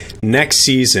next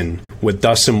season, with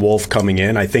Dustin Wolf coming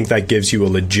in, I think that gives you a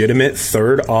legitimate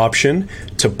third option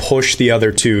to push the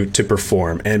other two to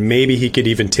perform. And maybe he could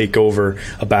even take over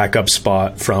a backup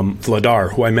spot from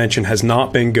Vladar, who I mentioned has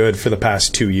not been good for the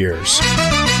past 2 years.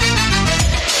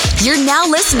 You're now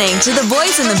listening to the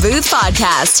Boys in the Booth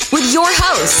podcast with your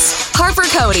hosts, Harper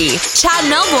Cody, Chad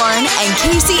Melbourne, and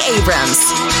Casey Abrams.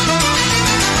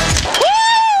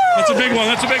 That's a big one.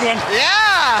 That's a big one.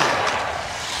 Yeah!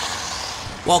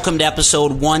 Welcome to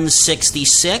episode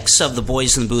 166 of the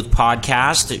Boys in the Booth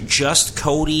podcast. Just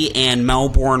Cody and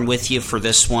Melbourne with you for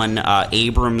this one.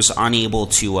 Abrams unable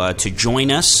to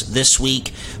join us this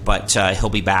week, but he'll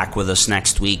be back with us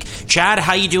next week. Chad,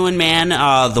 how you doing, man?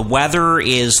 The weather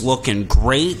is looking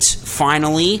great,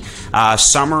 finally.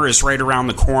 Summer is right around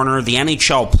the corner. The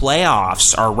NHL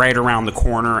playoffs are right around the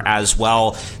corner as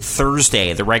well.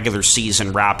 Thursday, the regular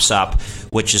season wraps up,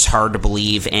 which is hard to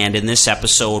believe. And in this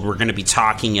episode, we're going to be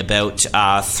talking about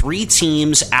three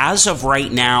teams as of right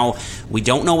now. We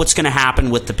don't know what's going to happen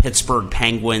with the Pittsburgh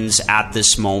Penguins at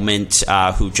this moment,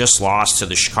 who just lost to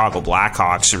the Chicago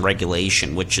Blackhawks in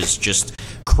regulation, which is just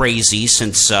crazy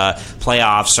since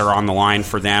playoffs are on the line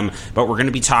for them. But we're going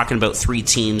to be talking about three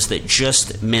teams that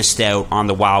just missed out on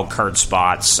the wild card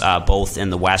spots, both in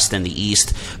the West and the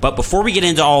East. But before we get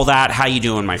into all that, how you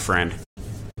doing, my friend?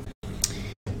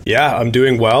 Yeah, I'm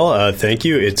doing well. Thank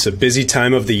you. It's a busy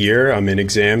time of the year. I'm in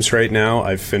exams right now.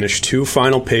 I've finished 2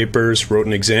 final papers, wrote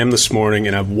an exam this morning,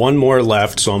 and I have 1 more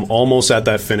left, so I'm almost at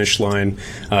that finish line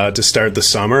to start the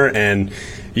summer. And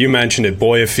you mentioned it.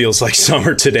 Boy, it feels like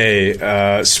summer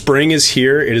today. Spring is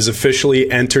here. It has officially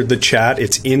entered the chat.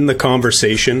 It's in the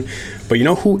conversation. But you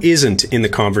know who isn't in the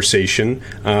conversation?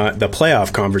 The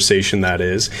playoff conversation, that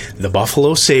is. The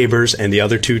Buffalo Sabres and the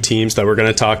other 2 teams that we're going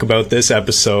to talk about this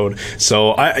episode.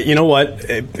 So, you know what?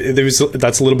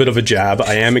 That's a little bit of a jab.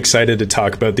 I am excited to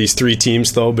talk about these 3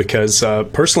 teams, though, because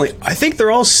personally, I think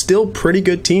they're all still pretty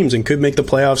good teams and could make the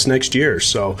playoffs next year.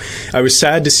 So I was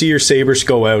sad to see your Sabres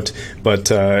go out, but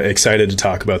excited to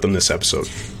talk about them this episode.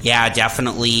 Yeah,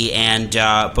 definitely. And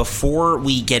before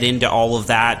we get into all of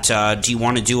that, do you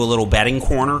want to do a little betting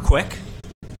corner quick?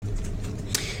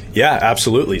 Yeah,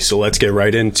 absolutely. So let's get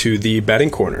right into the betting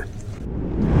corner.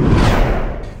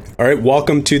 All right,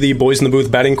 welcome to the Boys in the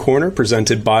Booth betting corner,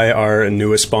 presented by our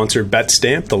newest sponsor,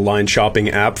 BetStamp, the line shopping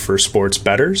app for sports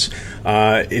bettors.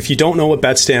 If you don't know what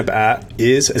BetStamp app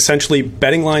is, essentially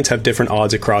betting lines have different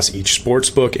odds across each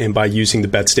sportsbook, and by using the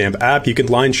BetStamp app, you can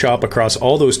line shop across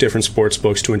all those different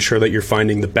sportsbooks to ensure that you're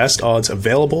finding the best odds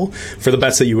available for the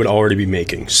bets that you would already be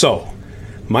making. So,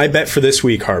 my bet for this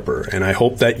week, Harper, and I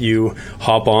hope that you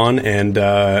hop on and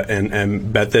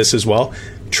bet this as well.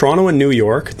 Toronto and New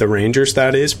York, the Rangers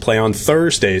that is, play on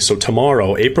Thursday, so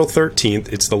tomorrow, April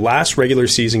 13th. It's the last regular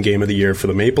season game of the year for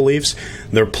the Maple Leafs.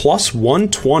 They're plus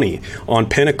 120 on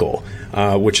Pinnacle,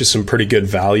 which is some pretty good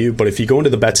value. But if you go into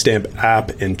the BetStamp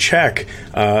app and check,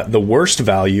 the worst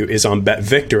value is on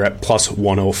BetVictor at plus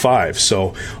 105.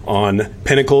 So on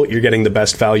Pinnacle, you're getting the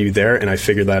best value there, and I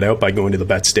figured that out by going to the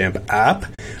BetStamp app.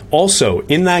 Also,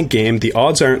 in that game, the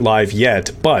odds aren't live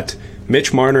yet, but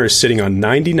Mitch Marner is sitting on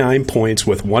 99 points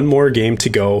with 1 more game to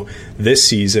go this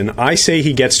season. I say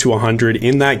he gets to 100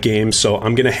 in that game, so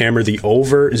I'm going to hammer the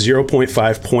over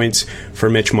 0.5 points for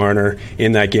Mitch Marner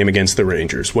in that game against the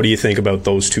Rangers. What do you think about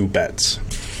those 2 bets?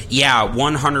 Yeah,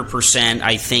 100%.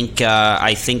 I think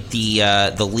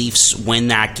the Leafs win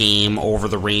that game over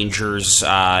the Rangers,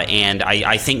 and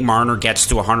I think Marner gets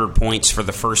to 100 points for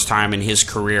the first time in his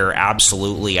career.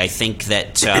 Absolutely, I think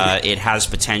that it has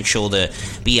potential to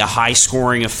be a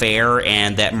high-scoring affair,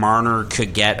 and that Marner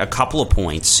could get a couple of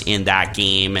points in that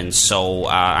game. And so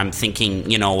I'm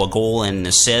thinking, a goal and an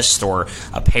assist, or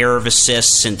a pair of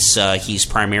assists, since he's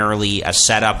primarily a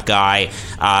setup guy.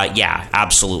 Yeah,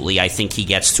 absolutely. I think he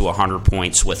gets to 100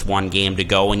 points with 1 game to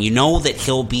go, and you know that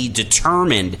he'll be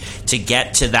determined to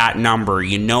get to that number.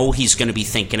 You know he's going to be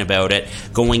thinking about it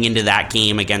going into that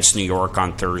game against New York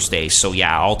on Thursday. So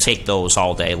yeah, I'll take those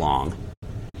all day long.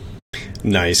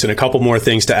 Nice. And a couple more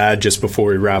things to add just before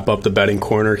we wrap up the betting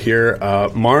corner here.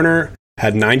 Marner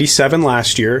had 97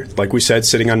 last year, like we said,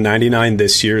 sitting on 99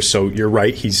 this year. So you're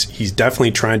right, he's definitely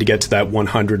trying to get to that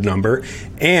 100 number.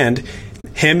 And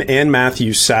him and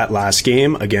Matthews sat last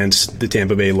game against the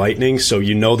Tampa Bay Lightning, so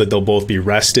you know that they'll both be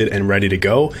rested and ready to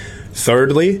go.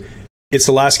 Thirdly, it's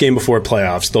the last game before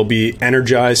playoffs. They'll be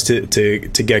energized to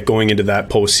get going into that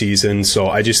postseason. So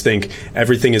I just think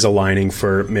everything is aligning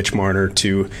for Mitch Marner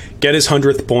to get his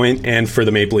 100th point and for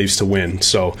the Maple Leafs to win.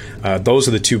 So those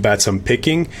are the 2 bets I'm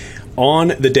picking. on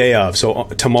the day of, so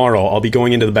tomorrow, I'll be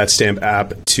going into the BetStamp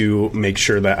app to make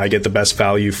sure that I get the best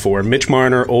value for Mitch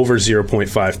Marner over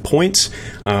 0.5 points,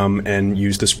 and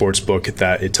use the sports book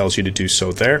that it tells you to do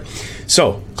so there.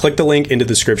 So click the link in the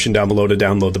description down below to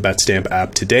download the BetStamp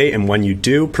app today, and when you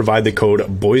do, provide the code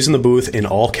BOYSINTHEBOOTH in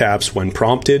all caps when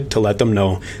prompted to let them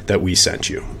know that we sent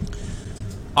you.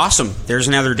 Awesome. There's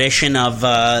another edition of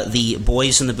the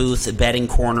Boys in the Booth Betting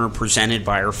Corner presented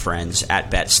by our friends at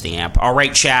BetStamp. All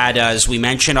right, Chad, as we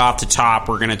mentioned off the top,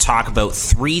 we're going to talk about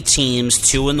 3 teams,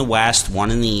 2 in the West,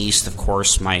 1 in the East. Of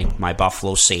course, my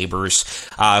Buffalo Sabres,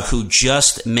 who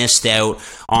just missed out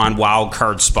on wild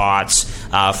card spots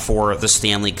for the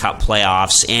Stanley Cup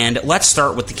playoffs. And let's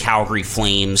start with the Calgary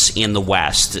Flames in the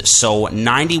West. So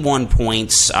 91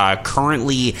 points,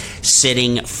 currently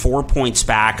sitting 4 points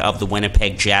back of the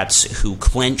Winnipeg Jets, who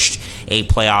clinched a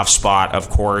playoff spot, of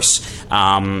course.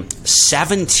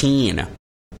 17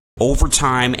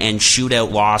 overtime and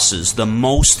shootout losses, the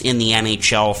most in the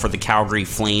NHL for the Calgary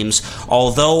Flames,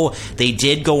 although they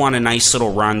did go on a nice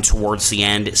little run towards the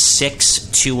end,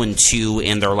 6-2-2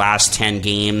 in their last 10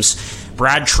 games.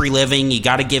 Brad Treliving, you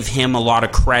got to give him a lot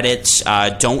of credit.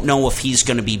 Don't know if he's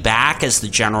going to be back as the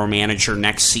general manager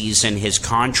next season. His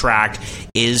contract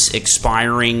is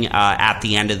expiring at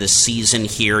the end of the season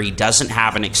here. He doesn't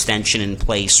have an extension in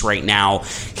place right now.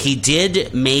 He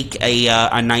did make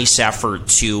a nice effort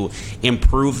to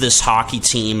improve this hockey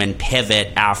team and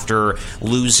pivot after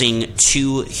losing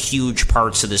 2 huge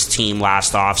parts of this team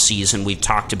last offseason. We've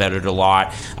talked about it a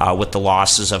lot with the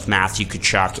losses of Matthew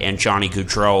Tkachuk and Johnny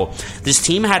Gaudreau. This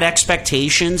team had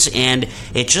expectations, and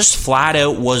it just flat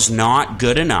out was not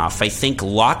good enough. I think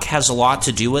luck has a lot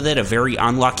to do with it, a very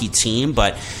unlucky team,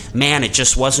 but man, it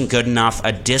just wasn't good enough.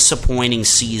 A disappointing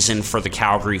season for the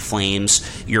Calgary Flames.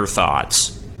 Your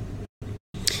thoughts?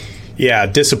 Yeah,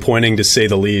 disappointing to say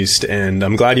the least, and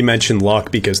I'm glad you mentioned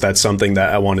luck because that's something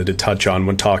that I wanted to touch on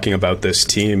when talking about this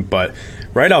team. But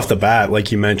right off the bat,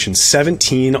 like you mentioned,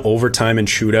 17 overtime and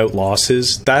shootout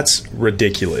losses, that's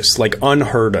ridiculous, like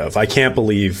unheard of. I can't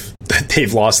believe that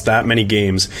they've lost that many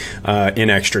games in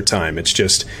extra time. It's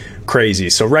just crazy.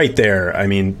 So right there, I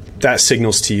mean, that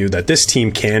signals to you that this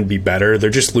team can be better. They're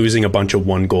just losing a bunch of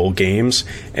 1-goal games,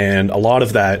 and a lot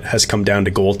of that has come down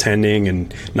to goaltending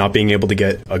and not being able to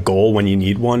get a goal when you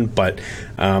need one. But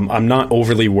I'm not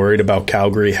overly worried about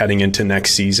Calgary heading into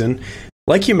next season.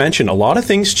 Like you mentioned, a lot of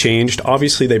things changed.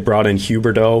 Obviously, they brought in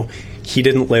Huberdeau. He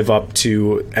didn't live up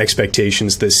to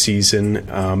expectations this season,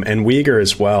 and Weegar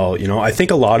as well. You know, I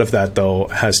think a lot of that, though,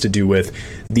 has to do with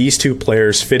these 2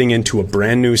 players fitting into a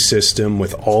brand new system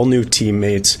with all new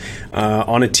teammates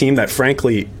on a team that,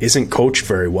 frankly, isn't coached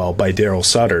very well by Daryl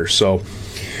Sutter. So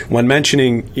when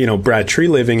mentioning, Brad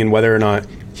Treliving and whether or not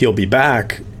he'll be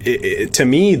back, to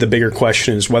me, the bigger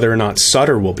question is whether or not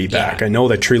Sutter will be back. Yeah. I know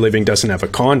that Treliving doesn't have a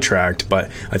contract, but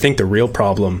I think the real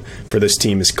problem for this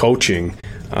team is coaching.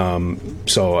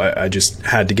 So I just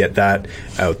had to get that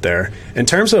out there. In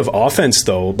terms of offense,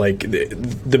 though, like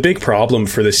the big problem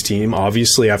for this team,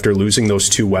 obviously after losing those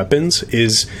 2 weapons,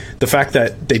 is the fact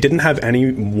that they didn't have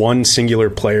any one singular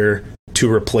player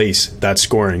to replace that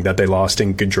scoring that they lost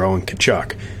in Gaudreau and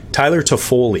Tkachuk. Tyler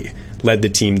Toffoli led the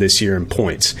team this year in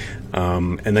points.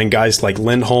 And then guys like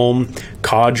Lindholm,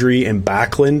 Kadri, and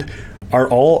Backlund are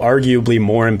all arguably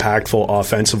more impactful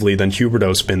offensively than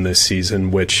Huberdeau's been this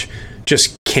season, which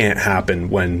just can't happen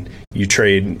when you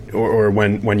trade or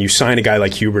when you sign a guy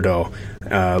like Huberdeau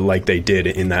like they did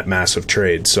in that massive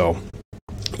trade. So,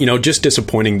 just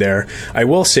disappointing there. I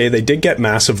will say they did get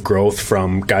massive growth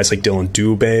from guys like Dylan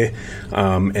Dubé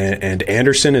and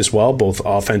Anderson as well, both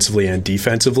offensively and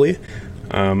defensively.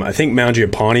 I think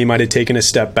Mangiapane might have taken a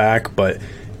step back, but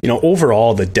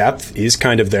overall the depth is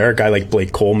kind of there. A guy like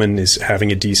Blake Coleman is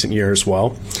having a decent year as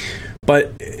well.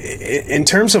 But in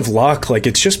terms of luck, like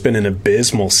it's just been an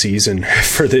abysmal season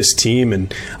for this team.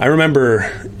 And I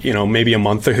remember, maybe a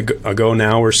month ago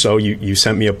now or so, you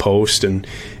sent me a post, and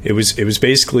it was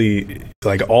basically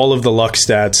like all of the luck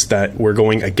stats that were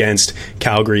going against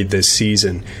Calgary this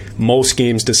season. Most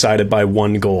games decided by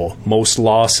 1 goal, most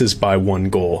losses by 1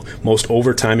 goal, most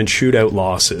overtime and shootout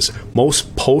losses,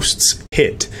 most posts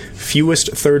hit,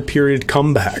 fewest third period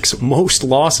comebacks, most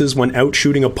losses when out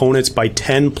shooting opponents by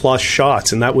 10 plus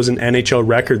shots, and that was an NHL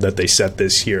record that they set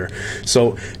this year.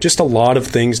 So just a lot of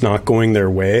things not going their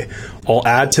way. I'll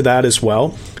add to that as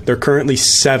well, they're currently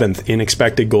 7th in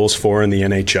expected goals for in the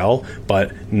NHL,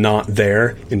 but not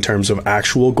there in terms of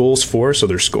actual goals for, so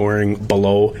they're scoring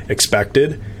below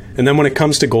expected. And then when it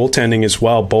comes to goaltending as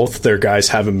well, both their guys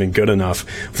haven't been good enough.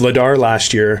 Vladar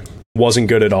last year wasn't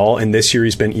good at all, and this year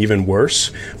he's been even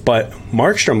worse. But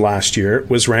Markstrom last year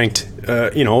was ranked,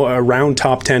 around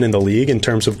top 10 in the league in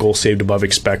terms of goals saved above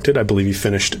expected. I believe he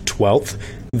finished 12th.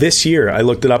 This year, I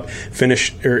looked it up,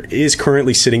 is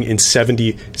currently sitting in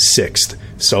 76th.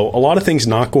 So a lot of things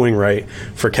not going right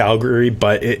for Calgary,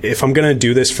 but if I'm going to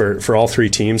do this for all three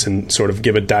teams and sort of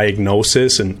give a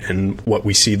diagnosis and what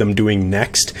we see them doing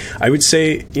next, I would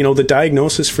say, the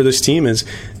diagnosis for this team is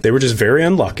they were just very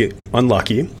unlucky.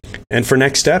 And for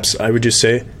next steps, I would just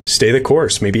say stay the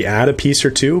course, maybe add a piece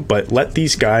or two, but let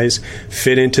these guys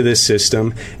fit into this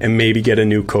system and maybe get a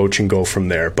new coach and go from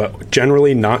there. But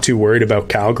generally not too worried about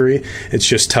Calgary. It's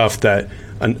just tough that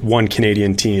one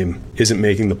Canadian team isn't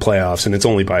making the playoffs, and it's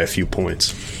only by a few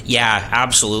points. Yeah,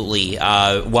 absolutely.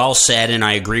 Well said, and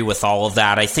I agree with all of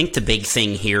that. I think the big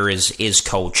thing here is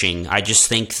coaching. I just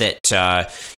think that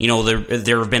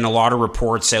there have been a lot of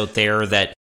reports out there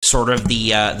that sort of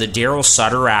the Daryl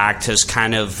Sutter Act has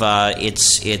kind of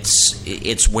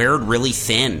it's weared really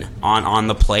thin on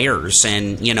the players,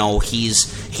 and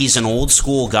he's an old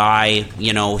school guy.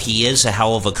 He is a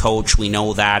hell of a coach. We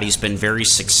know that he's been very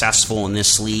successful in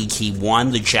this league. He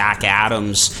won the Jack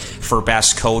Adams for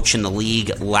best coach in the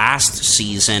league last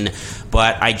season,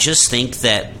 but I just think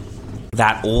that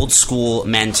old school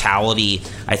mentality,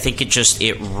 I think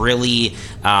it really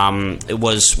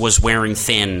was wearing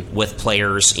thin with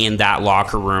players in that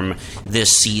locker room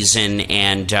this season,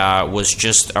 and was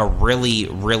just a really,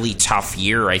 really tough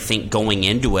year, I think, going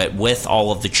into it with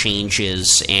all of the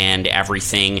changes and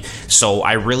everything. So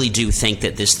I really do think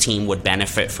that this team would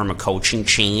benefit from a coaching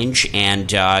change.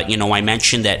 And, I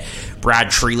mentioned that Brad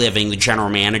Treliving, the general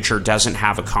manager, doesn't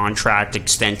have a contract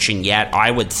extension yet. I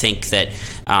would think that,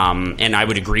 and I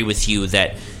would agree with you,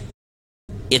 that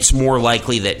it's more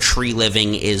likely that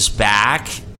Treliving is back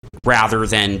rather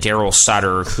than Daryl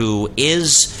Sutter,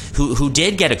 who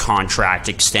did get a contract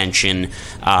extension,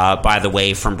 by the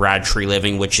way, from Brad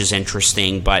Treliving, which is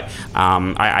interesting. But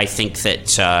I think that,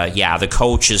 the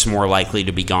coach is more likely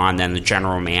to be gone than the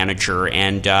general manager.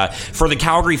 And for the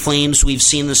Calgary Flames, we've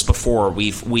seen this before.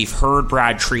 We've heard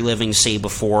Brad Treliving say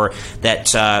before that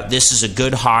this is a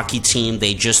good hockey team.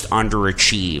 They just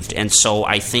underachieved. And so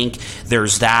I think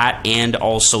there's that, and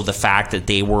also the fact that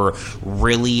they were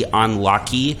really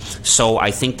unlucky. So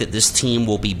I think that this team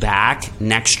will be back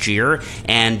next year.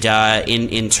 And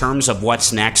in terms of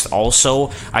what's next,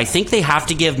 also, I think they have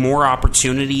to give more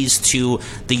opportunities to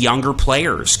the younger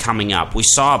players coming up. We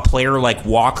saw a player like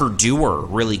Walker Duehr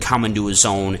really come into his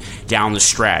own down the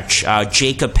stretch.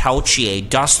 Jacob Peltier,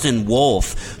 Dustin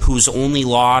Wolf, who's only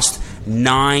lost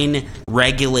 9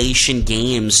 regulation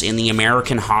games in the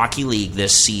American Hockey League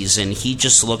this season. He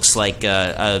just looks like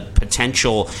a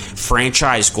potential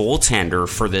franchise goaltender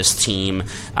for this team,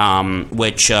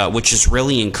 which is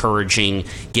really encouraging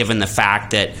given the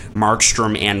fact that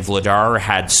Markstrom and Vladar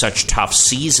had such tough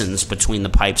seasons between the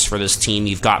pipes for this team.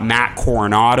 You've got Matt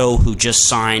Coronado, who just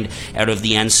signed out of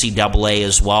the NCAA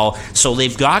as well. So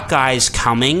they've got guys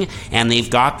coming, and they've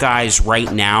got guys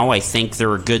right now. I think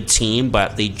they're a good team,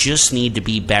 but they just need to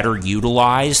be better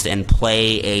utilized and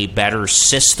play a better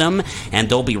system, and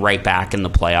they'll be right back in the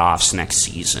playoffs next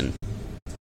season.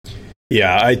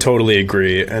 Yeah, I totally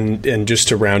agree. And just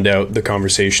to round out the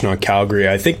conversation on Calgary,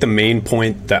 I think the main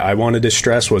point that I wanted to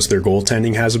stress was their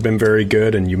goaltending hasn't been very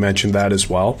good, and you mentioned that as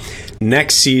well.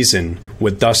 Next season,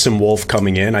 with Dustin Wolf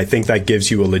coming in, I think that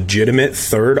gives you a legitimate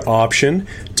third option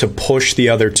to push the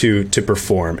other two to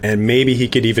perform. And maybe he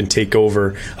could even take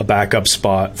over a backup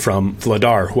spot from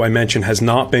Vladar, who I mentioned has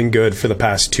not been good for the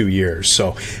past 2 years.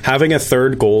 So having a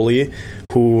third goalie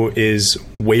who is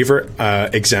waiver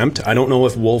exempt. I don't know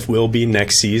if Wolf will be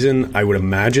next season. I would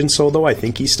imagine so, though. I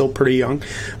think he's still pretty young.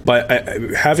 But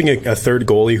having a third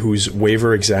goalie who's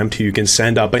waiver exempt, who you can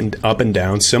send up and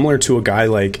down, similar to a guy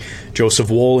like Joseph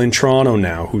Woll in Toronto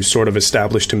now, who's sort of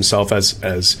established himself as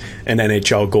an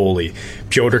NHL goalie.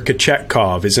 Pyotr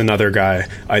Kochetkov is another guy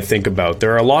I think about.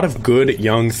 There are a lot of good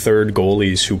young third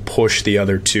goalies who push the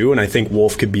other two, and I think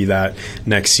Wolf could be that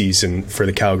next season for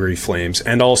the Calgary Flames.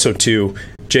 And also, too,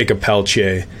 Jacob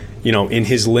Peltier, in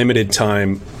his limited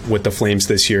time with the Flames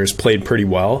this year, has played pretty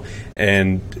well.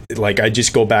 And I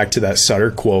just go back to that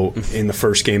Sutter quote in the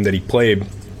first game that he played,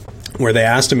 where they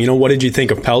asked him, what did you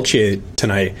think of Peltier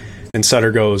tonight? And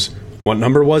Sutter goes, what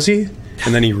number was he?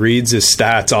 And then he reads his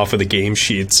stats off of the game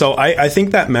sheet. So I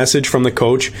think that message from the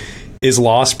coach is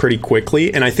lost pretty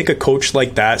quickly. And I think a coach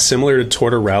like that, similar to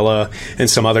Tortorella and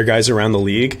some other guys around the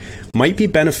league, might be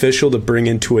beneficial to bring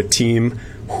into a team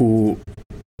who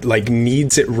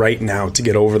needs it right now to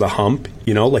get over the hump,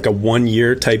 like a 1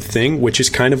 year type thing, which is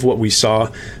kind of what we saw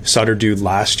Sutter do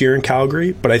last year in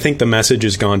Calgary. But I think the message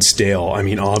has gone stale. I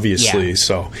mean, obviously. Yeah.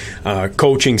 So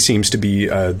coaching seems to be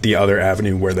the other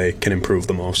avenue where they can improve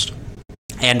the most.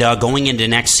 And going into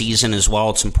next season as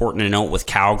well, it's important to note with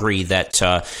Calgary that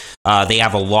they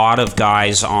have a lot of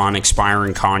guys on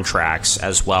expiring contracts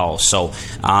as well. So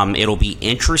it'll be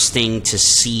interesting to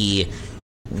see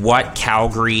what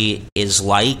Calgary is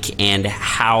like and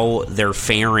how they're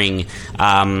faring,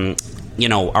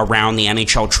 around the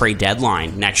NHL trade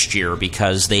deadline next year,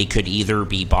 because they could either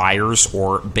be buyers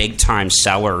or big-time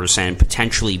sellers and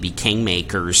potentially be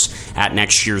kingmakers at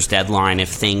next year's deadline if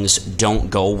things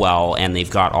don't go well and they've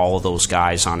got all of those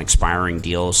guys on expiring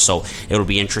deals. So it'll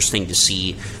be interesting to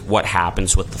see what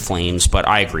happens with the Flames, but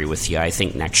I agree with you. I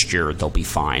think next year they'll be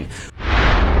fine.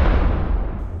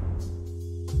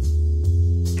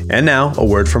 And now, a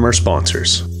word from our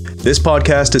sponsors. This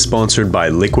podcast is sponsored by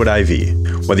Liquid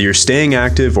IV. Whether you're staying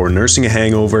active or nursing a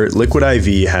hangover, Liquid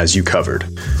IV has you covered.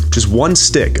 Just one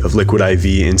stick of Liquid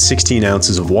IV in 16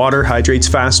 ounces of water hydrates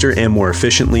faster and more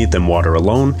efficiently than water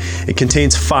alone. It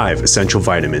contains 5 essential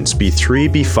vitamins, B3,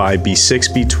 B5,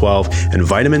 B6, B12, and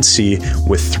vitamin C,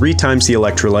 with 3 times the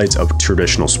electrolytes of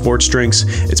traditional sports drinks.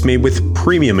 It's made with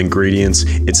premium ingredients,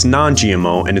 it's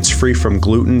non-GMO, and it's free from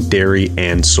gluten, dairy,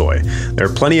 and soy. There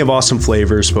are plenty of awesome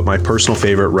flavors, but my personal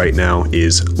favorite right now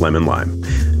is lemon lime.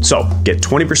 So get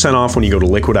 20% off when you go to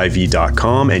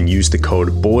liquidiv.com and use the code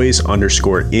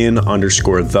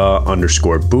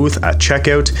boys_in_the_booth at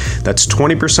checkout. That's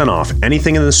 20% off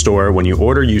anything in the store when you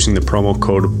order using the promo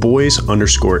code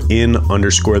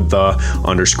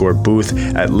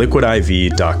boys_in_the_booth at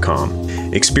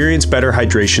liquidiv.com. Experience better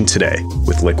hydration today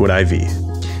with Liquid IV.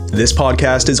 This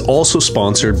podcast is also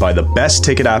sponsored by the best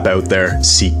ticket app out there,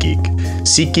 SeatGeek.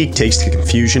 SeatGeek takes the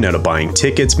confusion out of buying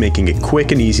tickets, making it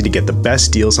quick and easy to get the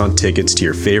best deals on tickets to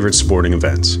your favorite sporting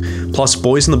events. Plus,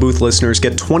 Boys in the Booth listeners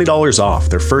get $20 off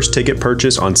their first ticket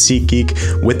purchase on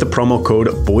SeatGeek with the promo code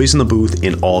BOYSINTHEBOOTH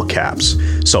in all caps.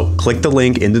 So click the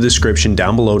link in the description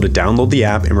down below to download the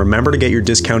app, and remember to get your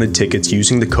discounted tickets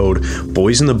using the code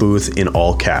BOYSINTHEBOOTH in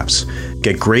all caps.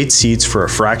 Get great seats for a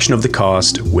fraction of the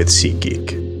cost with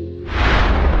SeatGeek.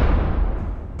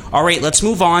 All right, let's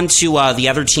move on to the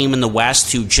other team in the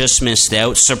West who just missed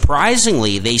out.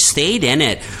 Surprisingly, they stayed in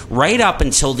it right up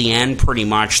until the end, pretty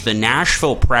much. The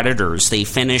Nashville Predators, they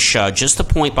finish just a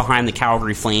point behind the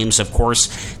Calgary Flames. Of course,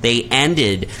 they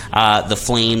ended the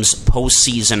Flames'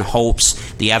 postseason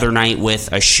hopes the other night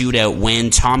with a shootout win.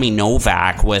 Tommy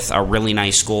Novak with a really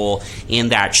nice goal in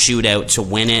that shootout to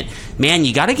win it. Man,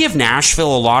 you got to give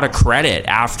Nashville a lot of credit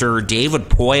after David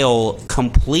Poile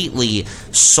completely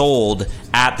sold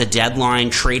at the deadline,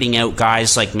 trading out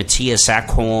guys like Matthias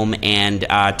Ekholm and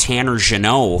Tanner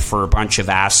Jeannot for a bunch of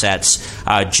assets,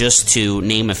 just to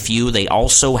name a few. They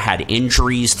also had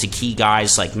injuries to key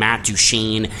guys like Matt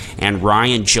Duchene and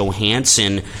Ryan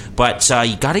Johansson. But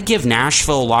you got to give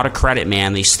Nashville a lot of credit,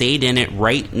 man. They stayed in it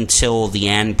right until the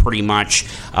end, pretty much.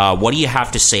 What do you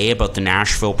have to say about the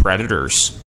Nashville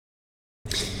Predators?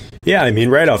 Yeah, I mean,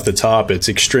 right off the top, it's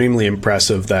extremely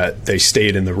impressive that they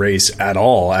stayed in the race at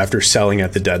all after selling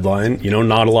at the deadline.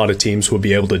 Not a lot of teams will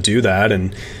be able to do that.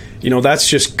 And, that's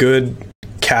just good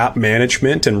cap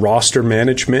management and roster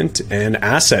management and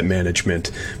asset management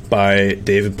by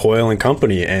David Poile and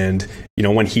company. And,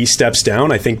 when he steps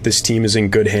down, I think this team is in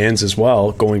good hands as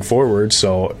well going forward.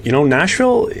 So,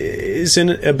 Nashville is in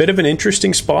a bit of an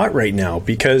interesting spot right now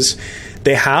because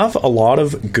they have a lot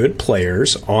of good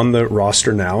players on the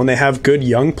roster now, and they have good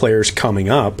young players coming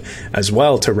up as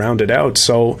well to round it out.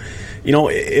 So,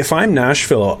 if I'm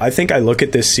Nashville, I think I look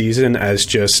at this season as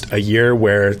just a year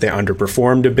where they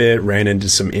underperformed a bit, ran into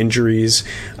some injuries.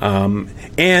 And,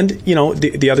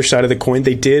 the other side of the coin,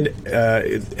 they did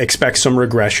expect some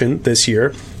regression this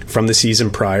year from the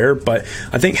season prior. But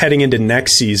I think heading into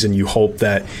next season, you hope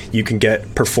that you can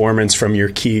get performance from your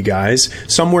key guys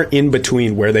somewhere in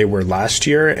between where they were last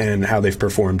year and how they've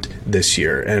performed this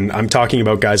year. And I'm talking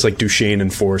about guys like Duchene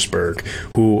and Forsberg,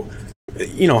 who,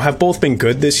 have both been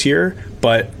good this year,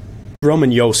 but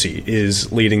Roman Josi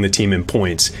is leading the team in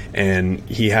points, and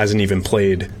he hasn't even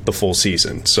played the full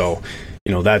season. So,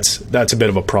 that's a bit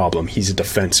of a problem. He's a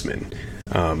defenseman.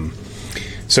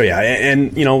 So, yeah,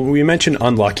 and, we mentioned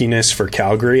unluckiness for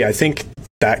Calgary. I think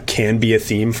that can be a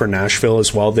theme for Nashville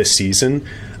as well this season.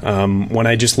 When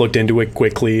I just looked into it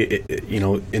quickly,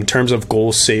 in terms of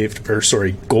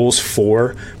goals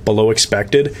for below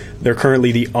expected, they're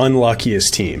currently the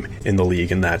unluckiest team in the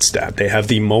league in that stat. They have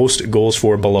the most goals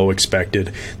for below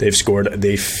expected. They've scored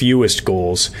the fewest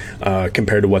goals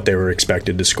compared to what they were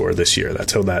expected to score this year.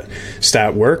 That's how that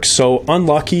stat works. So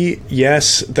unlucky,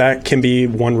 yes, that can be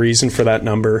one reason for that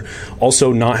number.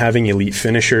 Also, not having elite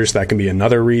finishers, that can be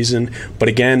another reason. But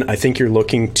again, I think you're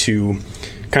looking to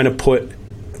kind of put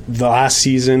the last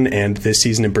season and this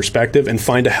season in perspective and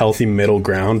find a healthy middle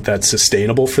ground that's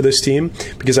sustainable for this team,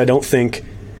 because I don't think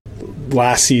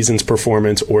last season's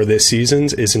performance or this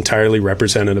season's is entirely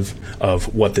representative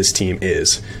of what this team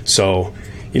is. So,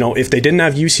 if they didn't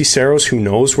have UC Saros, who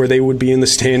knows where they would be in the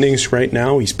standings right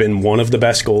now. He's been one of the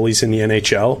best goalies in the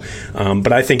NHL.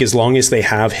 But I think as long as they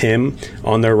have him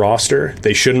on their roster,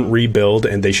 they shouldn't rebuild,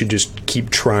 and they should just keep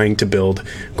trying to build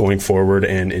going forward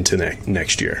and into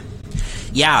next year.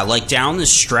 Yeah, like down the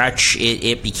stretch,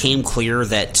 it became clear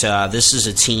that this is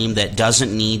a team that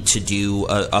doesn't need to do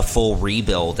a full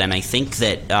rebuild. And I think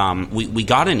that we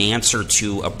got an answer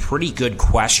to a pretty good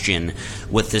question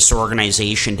with this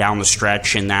organization down the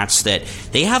stretch, and that's that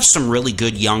they have some really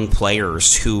good young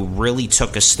players who really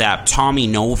took a step. Tommy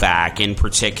Novak, in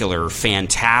particular,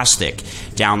 fantastic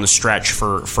down the stretch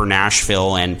for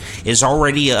Nashville, and is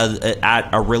already at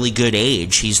a really good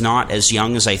age. He's not as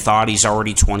young as I thought. He's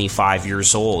already 25 years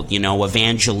old.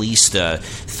 Evangelista,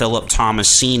 Philip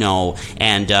Tomasino,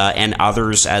 and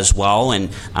others as well. And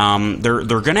they're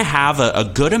going to have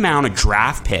a good amount of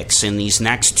draft picks in these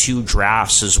next two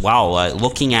drafts as well.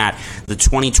 Looking at the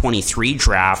 2023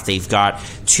 draft, they've got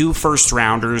 2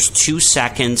 first-rounders, 2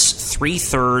 seconds, 3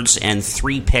 thirds, and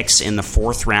 3 picks in the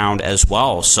 4th round as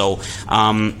well. So,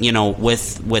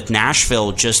 with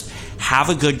Nashville, just have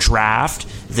a good draft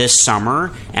this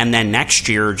summer, and then next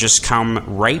year just come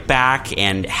right back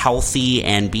and healthy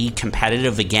and be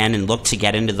competitive again and look to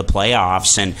get into the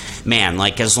playoffs. And man,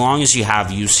 as long as you have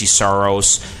UC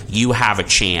Saros, you have a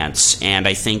chance. And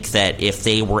I think that if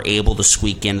they were able to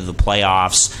squeak into the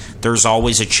playoffs, there's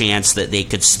always a chance that they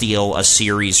could steal a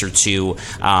series or two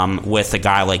with a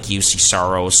guy like UC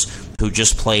Saros, who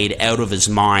just played out of his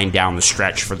mind down the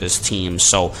stretch for this team.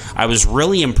 So I was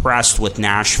really impressed with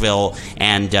Nashville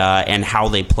and how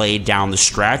they played down the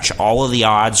stretch. All of the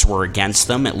odds were against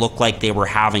them. It looked like they were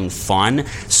having fun.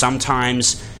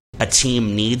 Sometimes a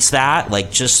team needs that,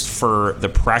 just for the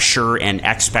pressure and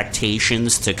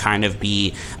expectations to kind of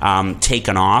be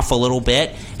taken off a little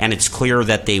bit. And it's clear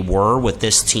that they were with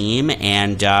this team,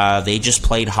 and they just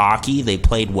played hockey. They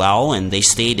played well, and they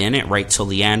stayed in it right till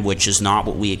the end, which is not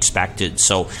what we expected.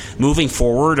 So moving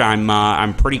forward,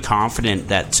 I'm pretty confident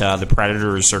that the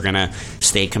Predators are going to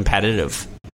stay competitive.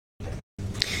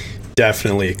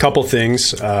 Definitely. A couple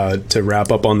things to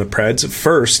wrap up on the Preds.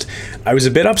 First, I was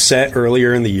a bit upset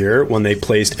earlier in the year when they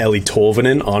placed Eeli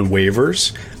Tolvanen on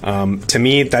waivers. To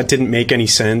me, that didn't make any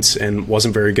sense and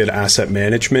wasn't very good asset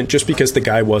management, just because the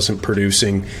guy wasn't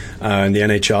producing in the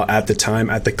NHL at the time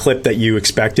at the clip that you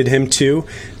expected him to.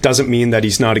 Doesn't mean that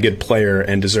he's not a good player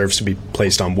and deserves to be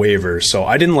placed on waivers. So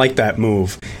I didn't like that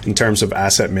move in terms of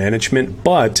asset management,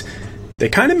 but they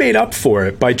kind of made up for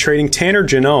it by trading Tanner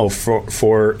Jeannot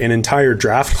for an entire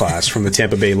draft class from the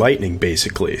Tampa Bay Lightning,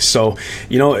 basically. So,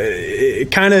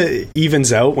 it kind of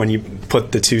evens out when you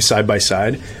put the two side by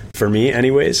side, for me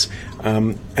anyways.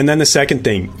 And then the second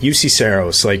thing, UC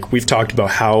Saros, we've talked about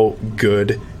how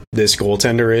good this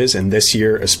goaltender is, and this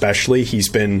year especially, he's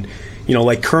been,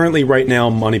 currently right now,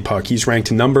 Money Puck, he's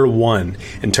ranked number 1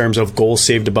 in terms of goals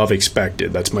saved above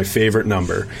expected. That's my favorite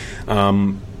number.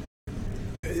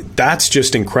 That's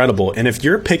just incredible. And if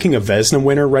you're picking a Vezina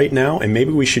winner right now, and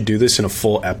maybe we should do this in a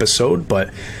full episode,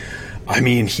 but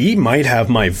he might have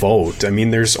my vote.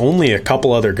 There's only a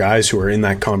couple other guys who are in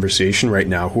that conversation right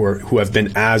now who have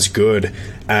been as good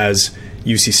as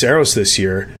UC Saros this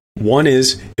year. One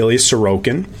is Ilya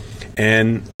Sorokin,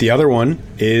 and the other one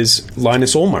is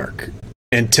Linus Ullmark.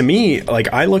 And to me,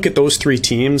 I look at those 3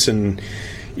 teams and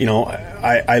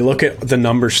I look at the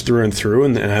numbers through and through,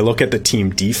 and I look at the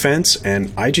team defense,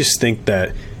 and I just think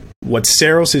that what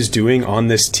Saros is doing on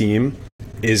this team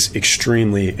is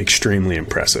extremely, extremely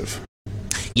impressive.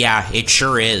 Yeah, it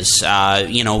sure is.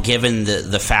 Given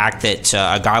the fact that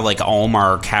a guy like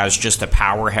Ullmark has just a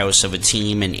powerhouse of a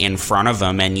team in front of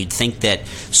him, and you'd think that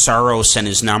Saros and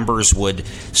his numbers would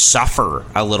suffer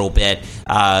a little bit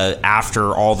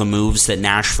after all the moves that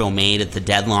Nashville made at the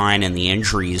deadline and the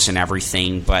injuries and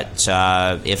everything. But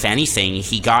if anything,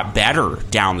 he got better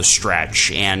down the stretch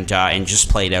and just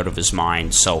played out of his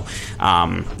mind. So,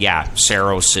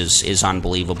 Saros is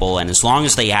unbelievable, and as long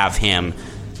as they have him,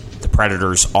 the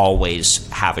Predators always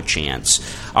have a chance.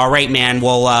 All right, man.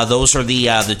 Well, those are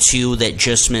the two that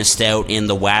just missed out in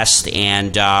the West,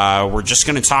 and we're just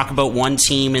going to talk about one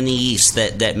team in the East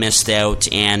that missed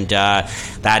out, and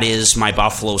that is my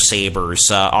Buffalo Sabres.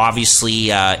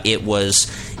 Obviously, it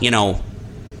was,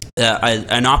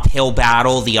 an uphill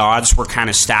battle. The odds were kind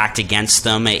of stacked against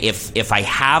them. If I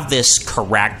have this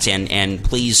correct, and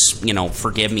please,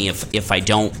 forgive me if I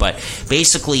don't, but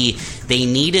basically they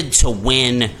needed to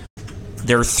win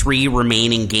their 3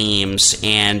 remaining games,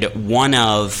 and one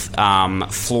of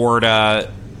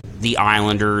Florida, the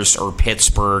Islanders, or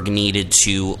Pittsburgh needed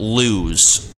to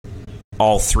lose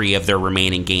all 3 of their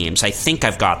remaining games. I think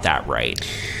I've got that right.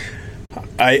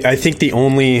 I think the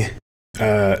only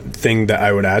thing that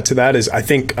I would add to that is I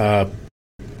think the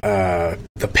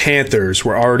Panthers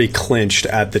were already clinched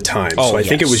at the time. So I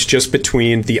think it was just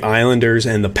between the Islanders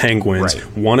and the Penguins.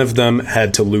 Right. One of them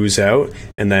had to lose out,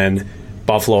 and then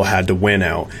Buffalo had to win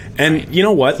out. And you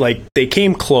know what? They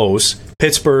came close.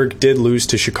 Pittsburgh did lose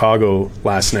to Chicago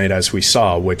last night, as we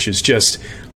saw, which is just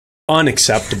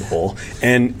unacceptable.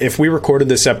 And if we recorded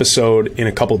this episode in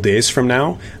a couple days from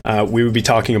now, we would be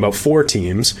talking about 4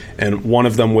 teams, and one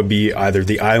of them would be either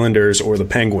the Islanders or the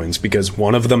Penguins, because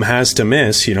one of them has to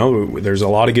miss. There's a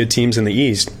lot of good teams in the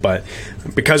East, but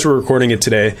because we're recording it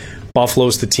today,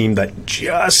 Buffalo's the team that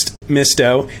just missed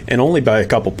out, and only by a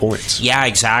couple points. Yeah,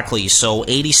 exactly. So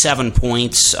 87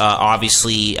 points,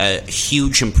 obviously a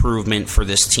huge improvement for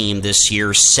this team this year.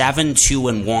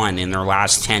 7-2-1 in their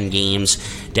last 10 games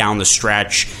down the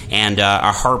stretch, and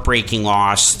a heartbreaking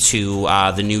loss to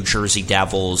the New Jersey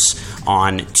Devils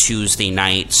on Tuesday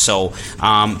night. So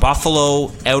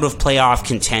Buffalo out of playoff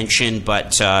contention,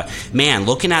 but man,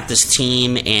 looking at this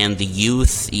team and the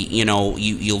youth,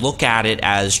 you look at it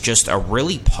as just a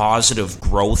really positive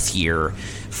growth year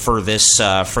for this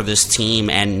team,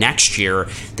 and next year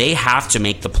they have to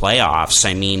make the playoffs.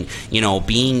 I mean,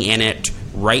 being in it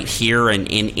right here in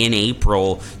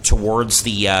April towards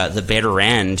the bitter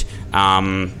end,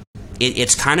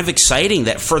 it's kind of exciting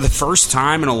that for the first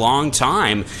time in a long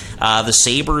time, the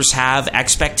Sabres have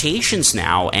expectations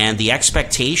now, and the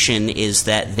expectation is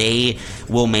that they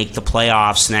will make the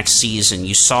playoffs next season.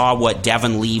 You saw what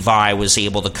Devin Levi was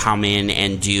able to come in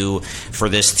and do for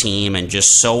this team, and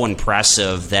just so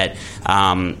impressive that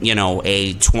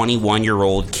a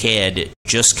 21-year-old kid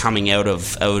just coming out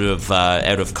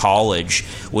of college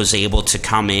was able to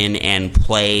come in and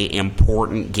play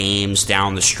important games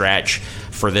down the stretch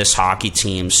for this hockey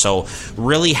team. So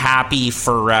really happy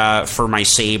for my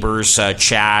Sabres.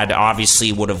 Chad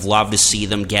obviously would have loved to see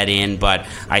them get in, but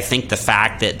I think the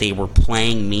fact that they were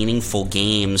playing meaningful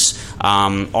games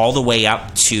all the way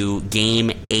up to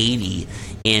game 80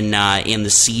 in the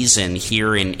season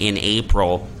here in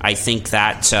April, I think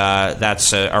that's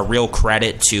a real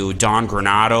credit to Don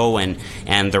Granato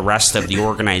and the rest of the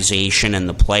organization and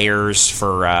the players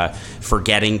for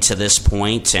getting to this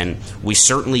point, and we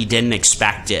certainly didn't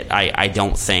expect it. I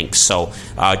don't think so.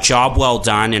 Job well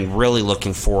done, and really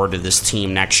looking forward to this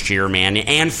team next year, man,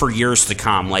 and for years to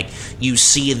come. Like, you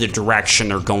see the direction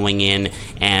they're going in,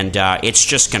 and it's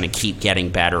just going to keep getting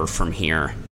better from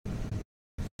here.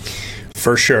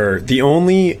 For sure. The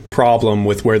only problem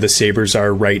with where the Sabres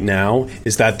are right now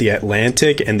is that the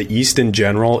Atlantic and the East in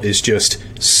general is just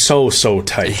so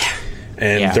tight.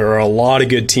 And there are a lot of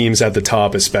good teams at the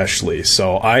top especially.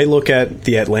 So I look at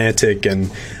the Atlantic and,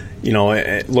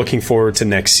 looking forward to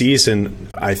next season,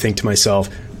 I think to myself,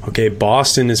 okay,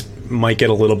 Boston might get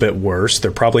a little bit worse.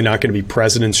 They're probably not going to be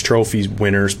President's Trophy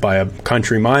winners by a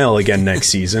country mile again next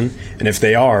season. And if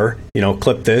they are,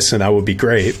 clip this and that would be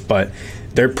great. But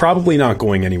they're probably not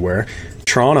going anywhere.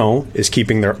 Toronto is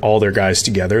keeping all their guys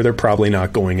together. They're probably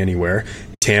not going anywhere.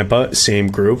 Tampa, same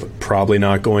group, probably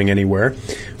not going anywhere.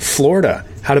 Florida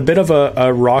had a bit of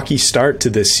a rocky start to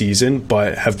this season,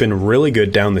 but have been really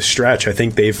good down the stretch. I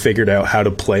think they've figured out how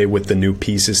to play with the new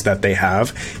pieces that they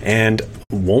have, and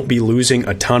won't be losing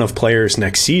a ton of players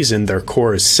next season. Their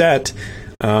core is set.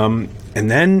 And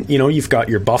then, you've got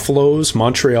your Buffaloes,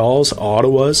 Montreals,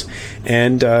 Ottawas,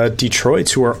 and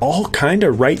Detroits, who are all kind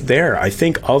of right there. I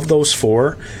think of those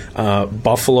 4,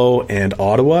 Buffalo and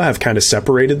Ottawa have kind of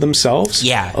separated themselves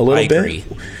a little bit.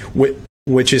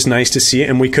 which is nice to see.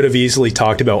 And we could have easily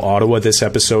talked about Ottawa this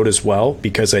episode as well,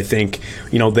 because I think,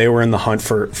 they were in the hunt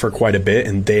for quite a bit,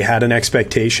 and they had an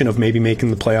expectation of maybe making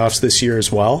the playoffs this year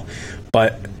as well.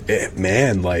 But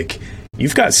man,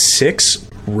 you've got 6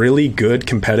 really good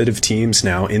competitive teams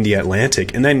now in the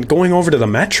Atlantic, and then going over to the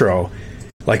Metro,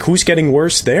 who's getting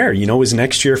worse there? Is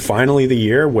next year finally the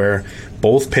year where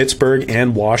both Pittsburgh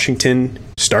and Washington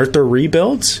start their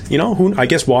rebuilds? I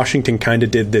guess Washington kind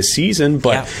of did this season,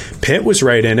 but Pitt was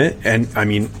right in it, and I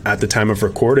mean, at the time of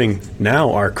recording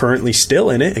now, are currently still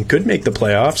in it and could make the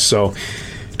playoffs. So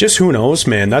just who knows,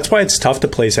 man. That's why it's tough to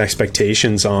place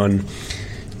expectations on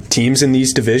teams in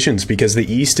these divisions, because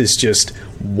the East is just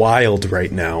wild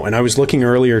right now. And I was looking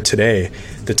earlier today,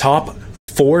 the top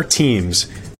 4 teams,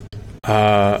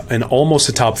 and almost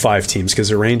the top 5 teams, because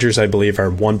the Rangers, I believe, are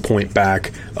 1 point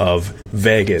back of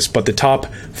Vegas, but the top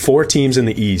 4 teams in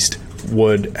the East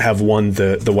would have won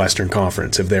the Western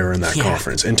Conference if they were in that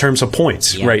conference in terms of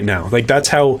points right now. That's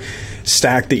how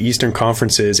stacked the Eastern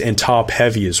Conference is, and top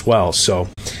heavy as well. So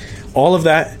all of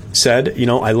that said,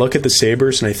 I look at the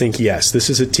Sabres and I think, yes, this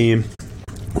is a team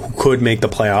who could make the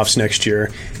playoffs next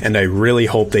year, and I really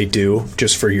hope they do,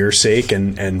 just for your sake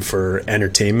and for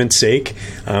entertainment's sake,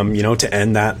 to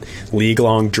end that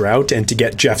league-long drought and to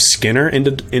get Jeff Skinner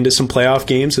into some playoff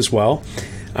games as well.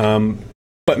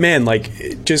 But man,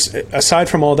 just aside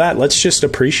from all that, let's just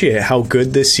appreciate how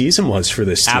good this season was for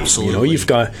this team. Absolutely.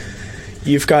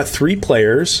 You've got 3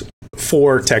 players,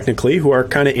 4 technically, who are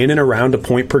kind of in and around a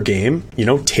point per game.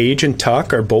 Tage and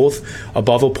Tuck are both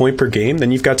above a point per game.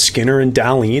 Then you've got Skinner and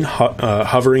Dahlin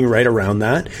hovering right around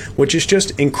that, which is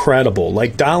just incredible.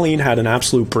 Dahlin had an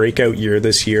absolute breakout year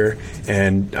this year,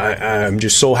 and I'm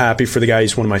just so happy for the guy.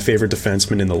 He's one of my favorite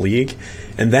defensemen in the league.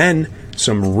 And then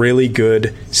some really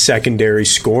good secondary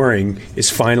scoring is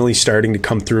finally starting to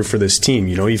come through for this team.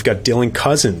 You've got Dylan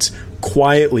Cousins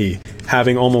quietly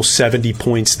having almost 70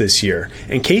 points this year,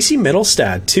 and Casey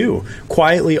Middlestad too,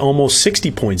 quietly almost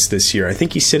 60 points this year. I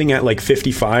think he's sitting at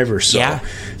 55 or so. Yeah.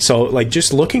 So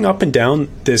just looking up and down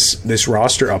this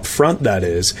roster up front, that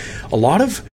is a lot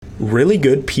of really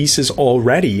good pieces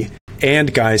already,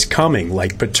 and guys coming,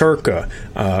 like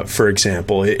Peterka, for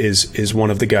example, is one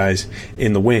of the guys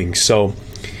in the wing. So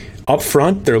up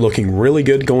front, they're looking really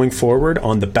good going forward.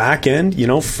 On the back end,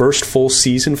 first full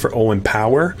season for Owen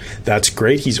Power. That's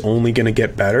great. He's only going to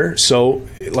get better. So,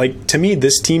 to me,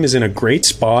 this team is in a great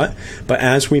spot. But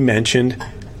as we mentioned,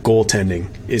 goaltending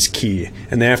is key,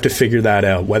 and they have to figure that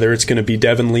out. Whether it's going to be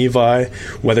Devin Levi,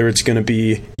 whether it's going to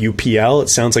be UPL. It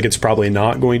sounds like it's probably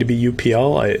not going to be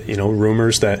UPL.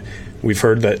 Rumors that we've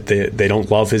heard that they don't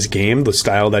love his game, the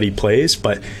style that he plays.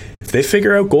 But if they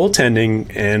figure out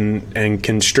goaltending and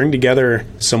can string together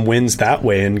some wins that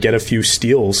way and get a few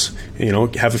steals,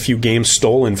 have a few games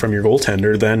stolen from your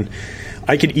goaltender, then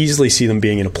I could easily see them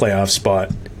being in a playoff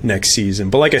spot next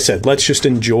season. But like I said, let's just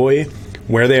enjoy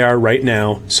where they are right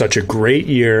now. Such a great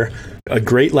year, a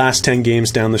great last 10 games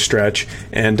down the stretch,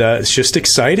 and it's just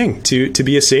exciting to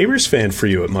be a Sabres fan for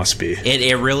you. It must be.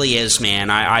 It really is, man.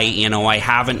 I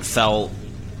haven't felt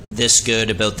this good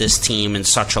about this team in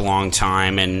such a long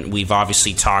time, and we've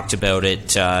obviously talked about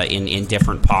it in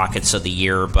different pockets of the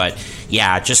year. But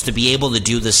yeah, just to be able to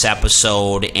do this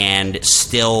episode and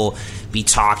still be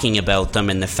talking about them,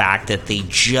 and the fact that they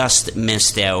just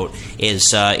missed out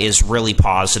is really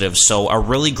positive. So a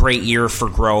really great year for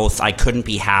growth. I couldn't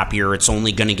be happier. It's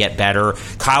only going to get better.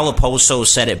 Kyle Oposo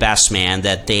said it best, man,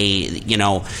 that they,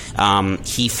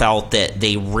 he felt that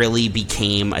they really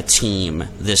became a team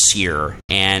this year,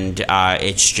 and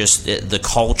it's just the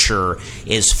culture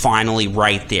is finally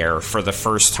right there for the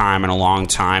first time in a long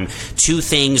time. 2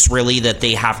 things really that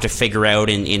they have to figure out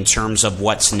in terms of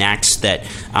what's next, that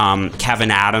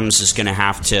Kevin Adams is going to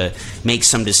have to make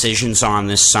some decisions on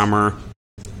this summer.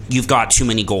 You've got too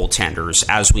many goaltenders,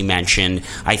 as we mentioned.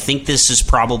 I think this is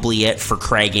probably it for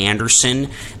Craig Anderson,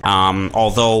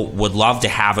 although would love to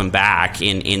have him back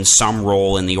in some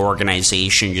role in the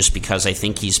organization, just because I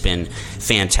think he's been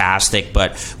fantastic.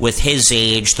 But with his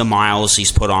age, the miles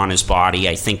he's put on his body,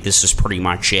 I think this is pretty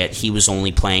much it. He was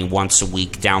only playing once a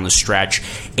week down the stretch.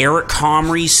 Eric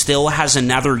Comrie still has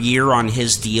another year on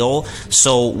his deal,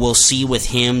 so we'll see with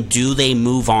him. Do they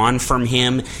move on from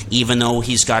him, even though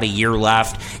he's got a year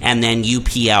left? And then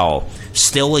UPL,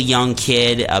 still a young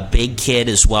kid, a big kid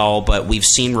as well, but we've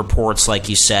seen reports, like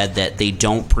you said, that they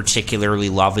don't particularly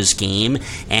love his game,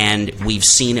 and we've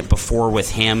seen it before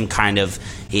with him. Kind of,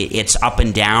 it's up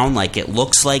and down. Like, it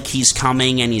looks like he's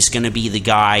coming and he's going to be the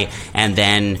guy, and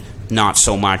then not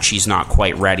so much. He's not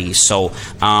quite ready. So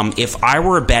if I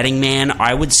were a betting man,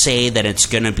 I would say that it's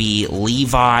going to be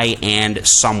Levi and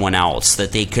someone else,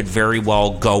 that they could very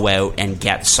well go out and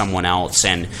get someone else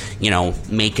and,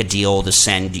 make a deal to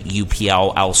send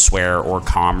UPL elsewhere or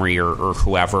Comrie or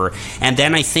whoever. And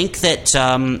then I think that,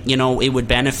 it would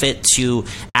benefit to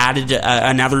add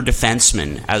another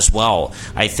defenseman as well.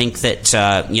 I think that,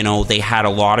 they had a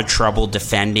lot of trouble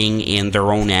defending in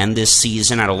their own end this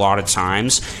season at a lot of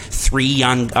times. 3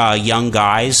 young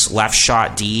guys, left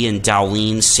shot D, and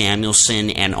Dowleen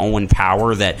Samuelson and Owen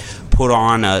Power, that put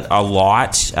on a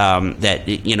lot, that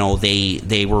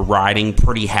they were riding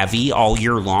pretty heavy all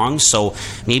year long. So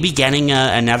maybe getting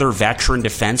another veteran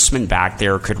defenseman back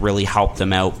there could really help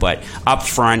them out. But up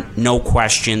front, no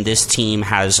question, this team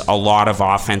has a lot of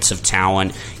offensive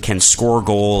talent, can score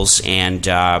goals, and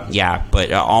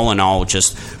but all in all,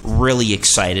 just really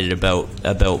excited about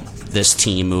this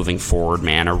team moving forward,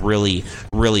 man. A really,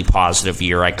 really positive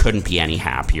year. I couldn't be any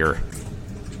happier.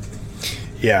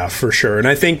 Yeah, for sure. And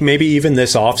I think maybe even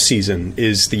this offseason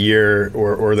is the year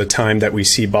or the time that we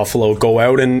see Buffalo go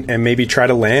out and maybe try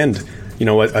to land,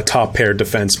 a top pair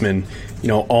defenseman,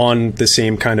 on the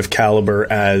same kind of caliber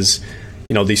as,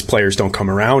 these players don't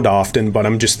come around often. But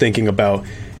I'm just thinking about,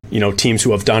 teams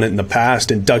who have done it in the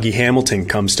past, and Dougie Hamilton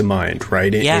comes to mind,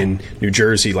 right? In New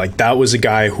Jersey. Like, that was a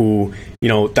guy who,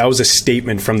 that was a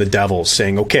statement from the Devils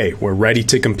saying, okay, we're ready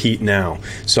to compete now.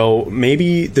 So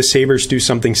maybe the Sabres do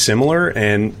something similar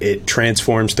and it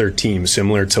transforms their team,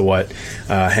 similar to what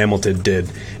Hamilton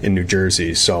did in New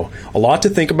Jersey. So a lot to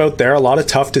think about there, a lot of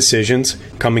tough decisions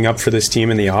coming up for this team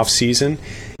in the offseason.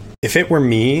 If it were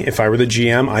me, if I were the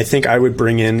GM, I think I would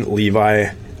bring in Levi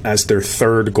as their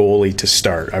third goalie to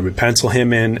start. I would pencil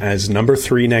him in as number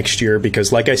 3 next year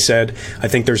because, like I said, I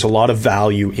think there's a lot of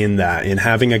value in that, in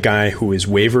having a guy who is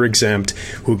waiver exempt,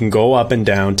 who can go up and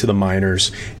down to the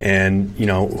minors, and,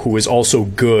 who is also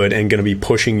good and going to be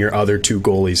pushing your other 2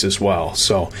 goalies as well.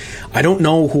 So I don't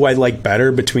know who I like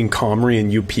better between Comrie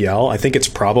and UPL. I think it's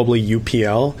probably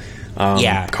UPL.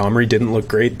 Comrie didn't look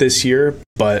great this year,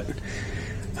 but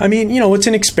I mean, it's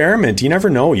an experiment. You never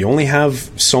know. You only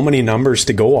have so many numbers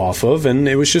to go off of, and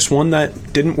it was just one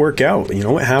that didn't work out. It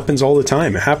happens all the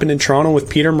time. It happened in Toronto with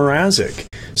Peter Mrazek.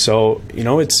 So,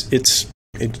 it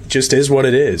just is what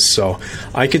it is. So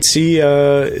I could see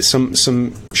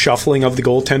some shuffling of the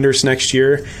goaltenders next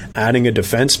year, adding a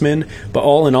defenseman. But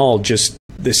all in all, just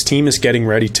this team is getting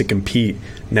ready to compete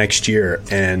next year.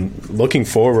 And looking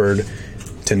forward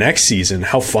to next season,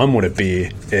 how fun would it be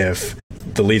if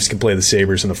the Leafs could play the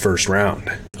Sabres in the first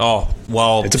round? Oh,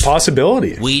 well, it's a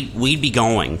possibility. We'd be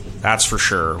going, that's for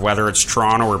sure. Whether it's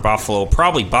Toronto or Buffalo,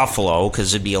 probably Buffalo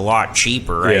because it'd be a lot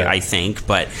cheaper, I think.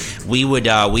 But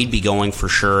we'd be going for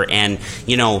sure. And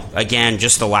again,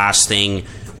 just the last thing.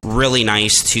 Really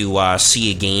nice to see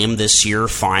a game this year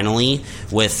finally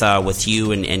with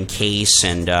you and Case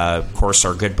and of course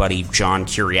our good buddy John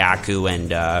Kiriakou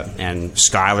and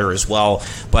Skyler as well.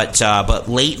 But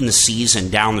late in the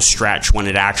season, down the stretch when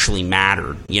it actually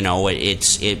mattered,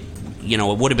 it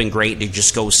would have been great to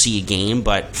just go see a game,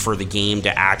 but for the game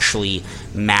to actually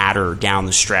matter down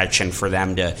the stretch and for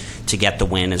them to get the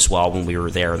win as well when we were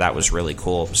there, that was really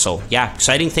cool. So yeah,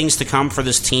 exciting things to come for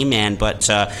this team, man. But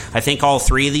I think all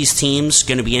 3 of these teams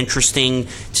going to be interesting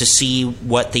to see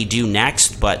what they do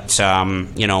next. But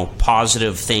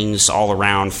positive things all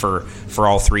around for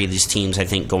all 3 of these teams, I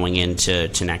think, going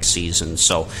into next season.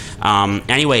 So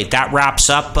anyway, that wraps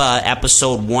up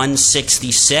episode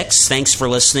 166. Thanks for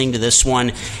listening to this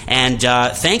one, and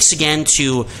thanks again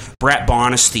to Brett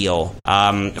Bonesteel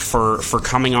for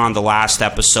coming on the last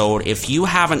episode. If you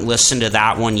haven't listened to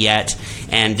that one yet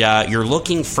and you're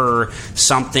looking for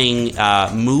something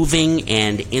moving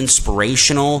and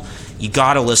inspirational, you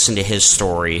got to listen to his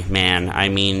story, man. I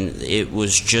mean, it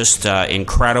was just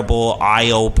incredible,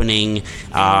 eye-opening,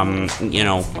 a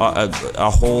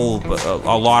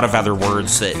lot of other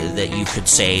words that you could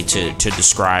say to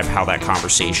describe how that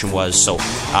conversation was. So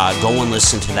go and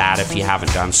listen to that if you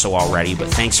haven't done so already. But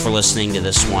thanks for listening to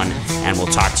this one, and we'll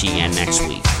talk to you again next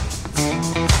week.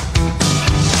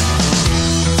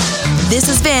 This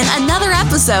has been another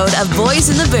episode of Boys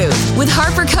in the Booth with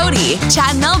Harper Cody,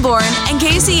 Chad Melbourne, and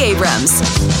Casey Abrams.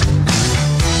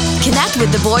 Connect with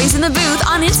the Boys in the Booth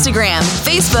on Instagram,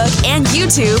 Facebook, and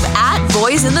YouTube at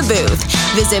Boys in the Booth.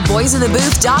 Visit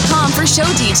boysinthebooth.com for show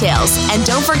details. And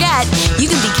don't forget,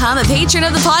 you can become a patron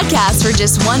of the podcast for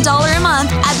just $1 a month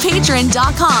at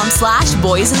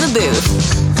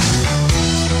patreon.com/boysinthebooth.